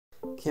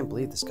Can't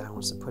believe this guy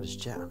wants to put his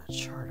jet on a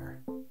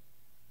charter.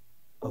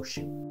 Oh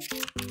shoot.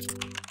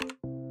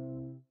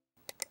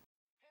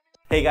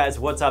 Hey guys,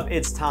 what's up?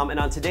 It's Tom, and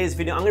on today's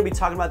video, I'm gonna be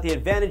talking about the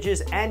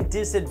advantages and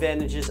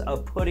disadvantages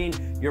of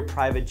putting your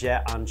private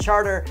jet on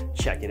charter.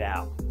 Check it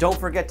out. Don't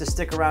forget to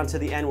stick around to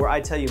the end where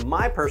I tell you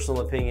my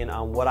personal opinion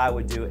on what I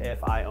would do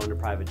if I owned a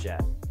private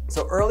jet.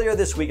 So earlier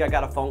this week, I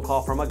got a phone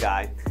call from a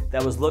guy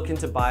that was looking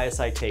to buy a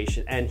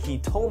Citation, and he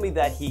told me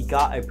that he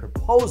got a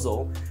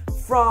proposal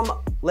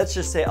from, let's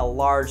just say, a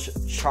large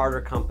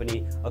charter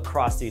company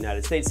across the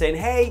United States saying,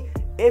 hey,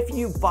 if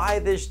you buy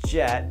this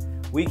jet,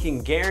 we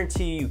can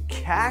guarantee you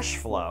cash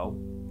flow,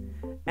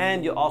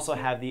 and you'll also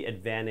have the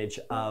advantage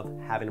of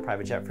having a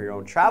private jet for your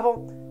own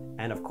travel,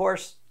 and of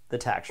course, the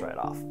tax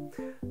write-off.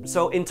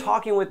 So in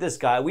talking with this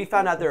guy, we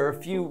found out there are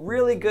a few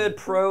really good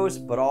pros,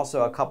 but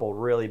also a couple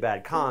really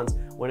bad cons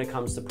when it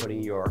comes to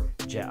putting your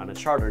jet on a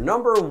charter.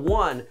 Number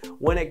one,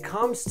 when it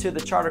comes to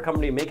the charter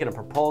company making a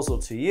proposal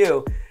to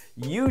you,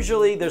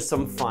 usually there's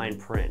some fine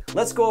print.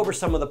 Let's go over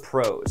some of the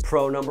pros.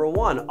 Pro number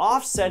one,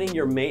 offsetting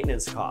your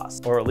maintenance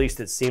costs, or at least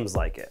it seems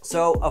like it.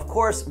 So of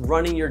course,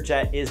 running your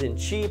jet isn't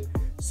cheap.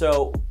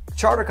 So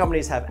charter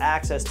companies have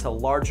access to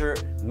larger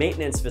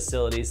maintenance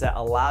facilities that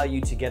allow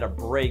you to get a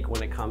break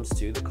when it comes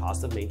to the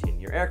cost of maintaining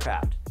your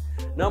aircraft.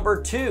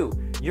 Number two,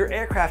 your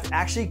aircraft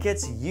actually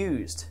gets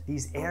used.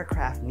 These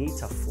aircraft need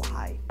to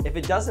fly. If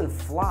it doesn't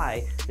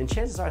fly, then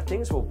chances are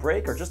things will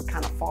break or just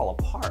kind of fall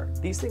apart.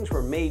 These things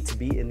were made to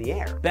be in the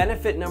air.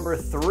 Benefit number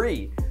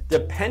three,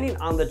 depending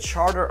on the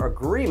charter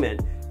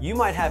agreement, you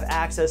might have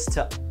access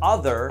to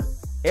other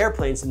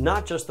airplanes,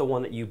 not just the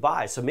one that you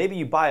buy. So maybe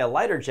you buy a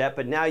lighter jet,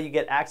 but now you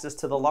get access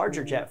to the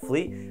larger jet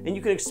fleet and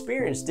you can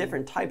experience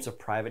different types of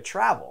private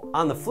travel.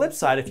 On the flip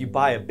side, if you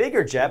buy a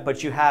bigger jet,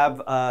 but you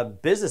have a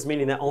business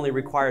meeting that only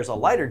requires a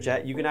lighter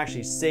jet, you can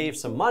actually save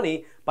some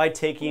money by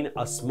taking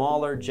a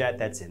smaller jet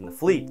that's in the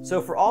fleet.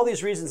 So for all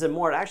these reasons and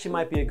more, it actually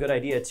might be a good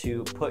idea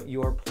to put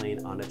your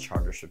plane on a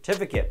charter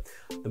certificate.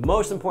 The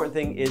most important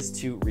thing is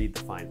to read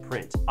the fine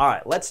print. All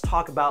right, let's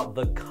talk about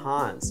the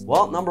cons.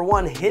 Well, number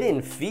one,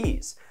 hidden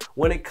fees.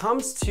 When it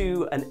comes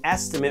to an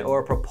estimate or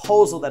a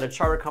proposal that a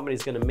charter company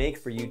is gonna make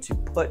for you to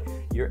put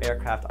your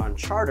aircraft on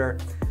charter,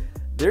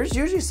 there's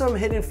usually some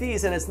hidden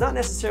fees, and it's not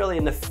necessarily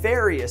a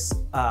nefarious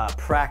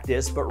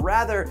practice, but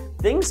rather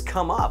things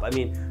come up. I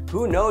mean,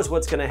 who knows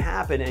what's gonna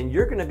happen, and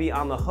you're gonna be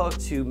on the hook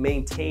to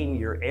maintain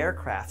your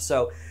aircraft.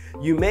 So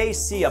you may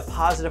see a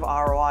positive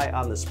ROI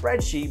on the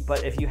spreadsheet,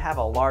 but if you have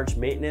a large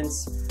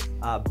maintenance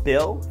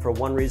bill for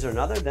one reason or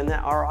another, then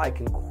that ROI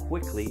can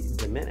quickly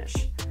diminish.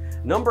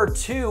 Number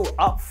two,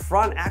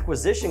 upfront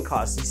acquisition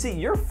costs. You see,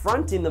 you're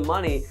fronting the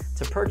money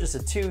to purchase a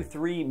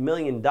 $2-3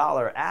 million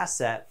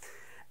asset.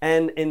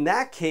 And in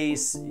that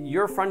case,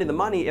 you're fronting the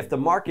money. If the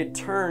market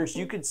turns,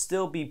 you could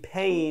still be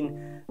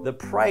paying the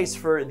price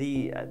for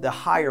the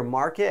higher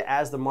market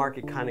as the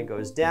market kind of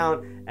goes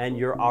down, and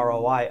your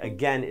ROI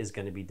again is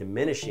going to be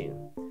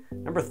diminishing.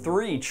 Number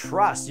three,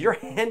 trust. You're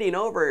handing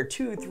over a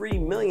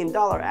 $2-3 million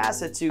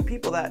asset to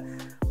people that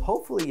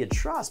hopefully you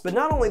trust, but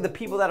not only the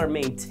people that are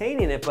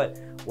maintaining it, but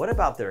what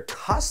about their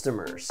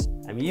customers?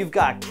 I mean, you've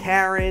got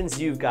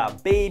Karens, you've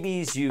got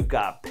babies, you've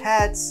got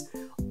pets,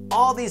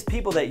 all these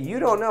people that you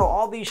don't know,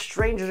 all these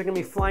strangers are gonna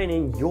be flying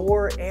in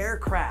your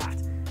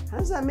aircraft. How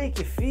does that make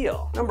you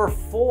feel? Number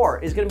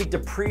four is gonna be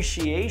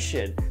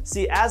depreciation.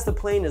 See, as the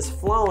plane is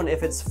flown,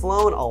 if it's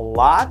flown a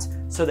lot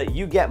so that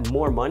you get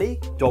more money,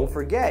 don't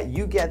forget,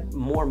 you get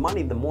more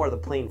money the more the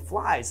plane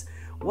flies.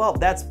 Well,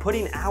 that's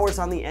putting hours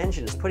on the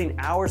engine, it's putting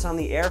hours on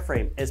the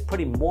airframe, it's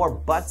putting more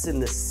butts in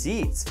the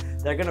seats.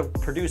 They're gonna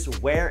produce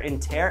wear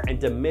and tear and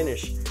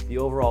diminish the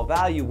overall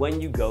value when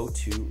you go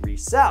to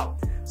resell.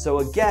 So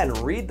again,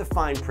 read the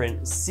fine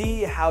print,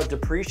 see how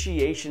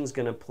depreciation is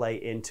gonna play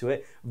into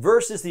it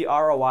versus the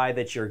ROI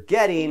that you're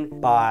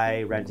getting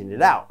by renting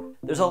it out.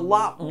 There's a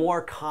lot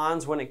more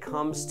cons when it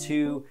comes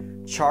to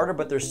charter,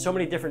 but there's so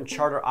many different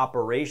charter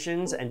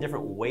operations and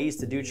different ways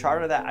to do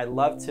charter that I'd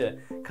love to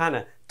kind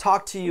of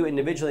talk to you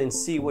individually and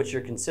see what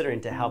you're considering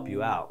to help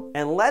you out.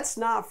 And let's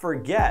not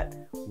forget,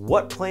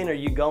 what plane are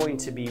you going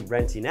to be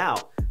renting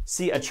out?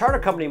 See, a charter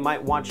company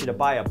might want you to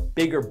buy a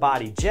bigger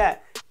body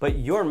jet, but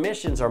your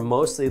missions are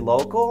mostly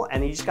local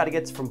and you just got to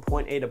get from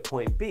point A to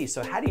point B.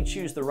 So how do you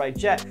choose the right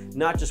jet,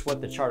 not just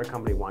what the charter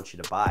company wants you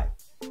to buy?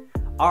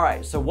 All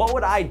right, so what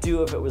would I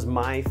do if it was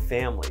my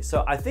family?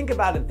 So I think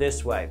about it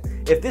this way.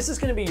 If this is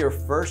gonna be your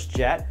first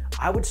jet,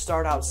 I would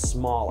start out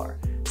smaller.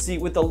 See,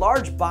 with the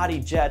large body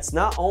jets,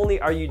 not only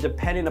are you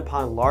dependent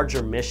upon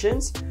larger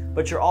missions,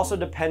 but you're also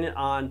dependent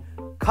on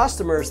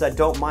customers that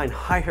don't mind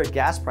higher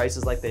gas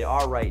prices like they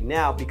are right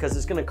now, because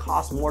it's gonna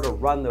cost more to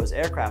run those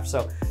aircraft.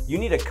 So you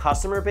need a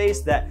customer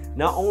base that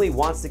not only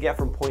wants to get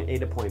from point A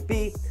to point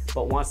B,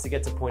 but wants to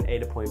get to point A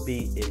to point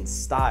B in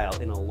style,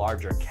 in a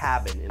larger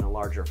cabin, in a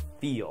larger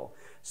feel.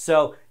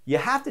 So you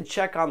have to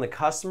check on the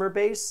customer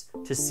base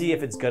to see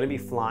if it's gonna be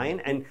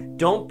flying, and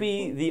don't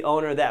be the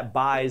owner that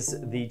buys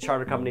the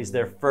charter companies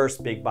their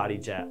first big body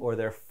jet or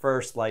their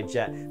first light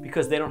jet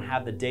because they don't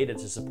have the data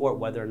to support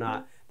whether or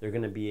not they're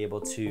gonna be able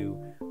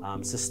to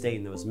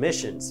sustain those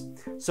missions.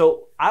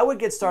 So I would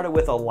get started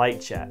with a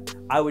light jet.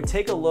 I would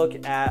take a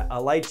look at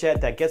a light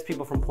jet that gets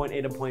people from point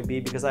A to point B,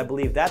 because I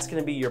believe that's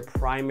gonna be your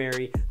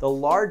primary, the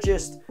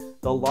largest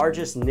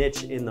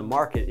niche in the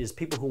market is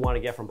people who wanna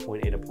get from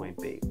point A to point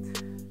B.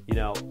 You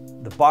know,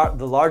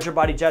 the larger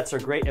body jets are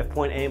great if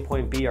point A and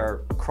point B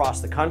are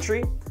across the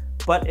country,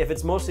 but if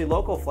it's mostly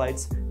local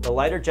flights, the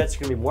lighter jets are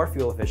gonna be more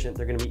fuel efficient,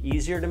 they're gonna be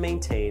easier to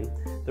maintain,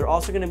 they're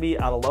also gonna be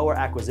at a lower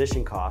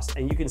acquisition cost,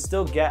 and you can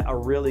still get a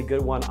really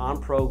good one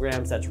on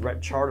programs that's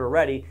charter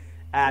ready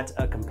at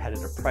a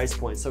competitive price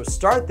point. So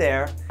start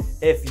there.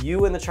 If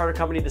you and the charter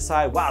company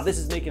decide, wow, this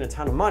is making a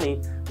ton of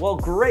money, well,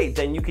 great,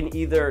 then you can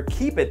either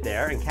keep it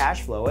there and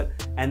cash flow it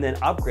and then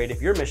upgrade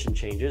if your mission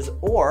changes,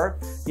 or,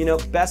 you know,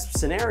 best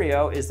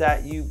scenario is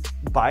that you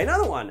buy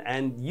another one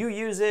and you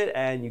use it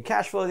and you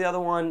cash flow the other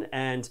one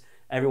and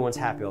everyone's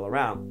happy all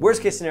around.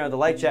 Worst case scenario, the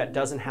light jet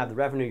doesn't have the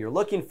revenue you're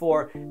looking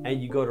for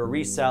and you go to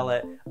resell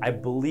it. I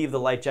believe the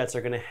light jets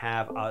are gonna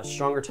have a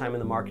stronger time in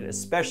the market,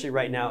 especially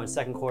right now in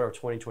second quarter of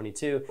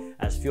 2022,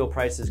 as fuel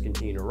prices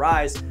continue to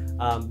rise.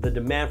 The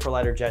demand for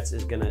lighter jets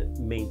is gonna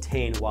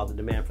maintain while the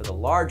demand for the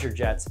larger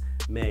jets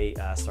may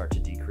start to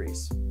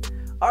decrease.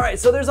 All right,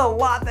 so there's a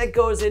lot that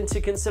goes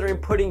into considering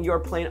putting your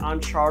plane on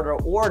charter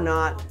or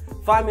not.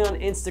 Find me on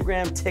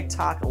Instagram,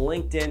 TikTok,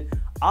 LinkedIn.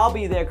 I'll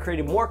be there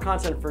creating more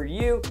content for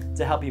you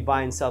to help you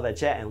buy and sell that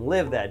jet and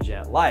live that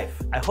jet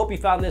life. I hope you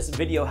found this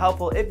video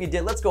helpful. If you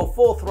did, let's go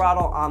full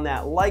throttle on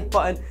that like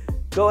button.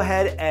 Go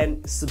ahead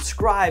and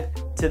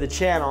subscribe to the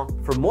channel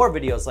for more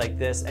videos like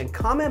this and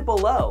comment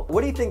below.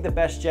 What do you think the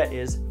best jet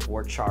is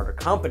for charter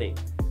company?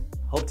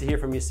 Hope to hear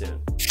from you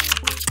soon.